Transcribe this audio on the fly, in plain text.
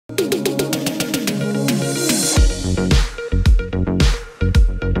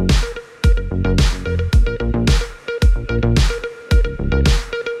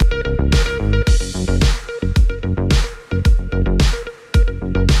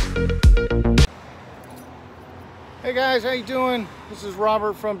Hey guys, how you doing? This is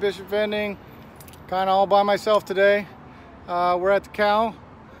Robert from Bishop Vending. Kind of all by myself today. We're at the cow.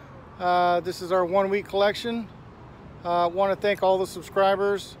 This is our 1 week collection. Want to thank all the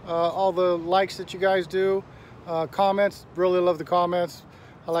subscribers, all the likes that you guys do, comments. Really love the comments.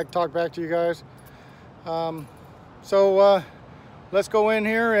 I like to talk back to you guys. Let's go in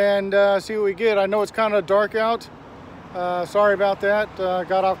here and see what we get. I know it's kind of dark out. Sorry about that.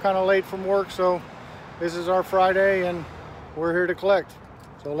 Got off kind of late from work, so this is our Friday and we're here to collect.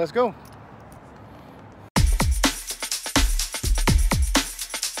 So let's go.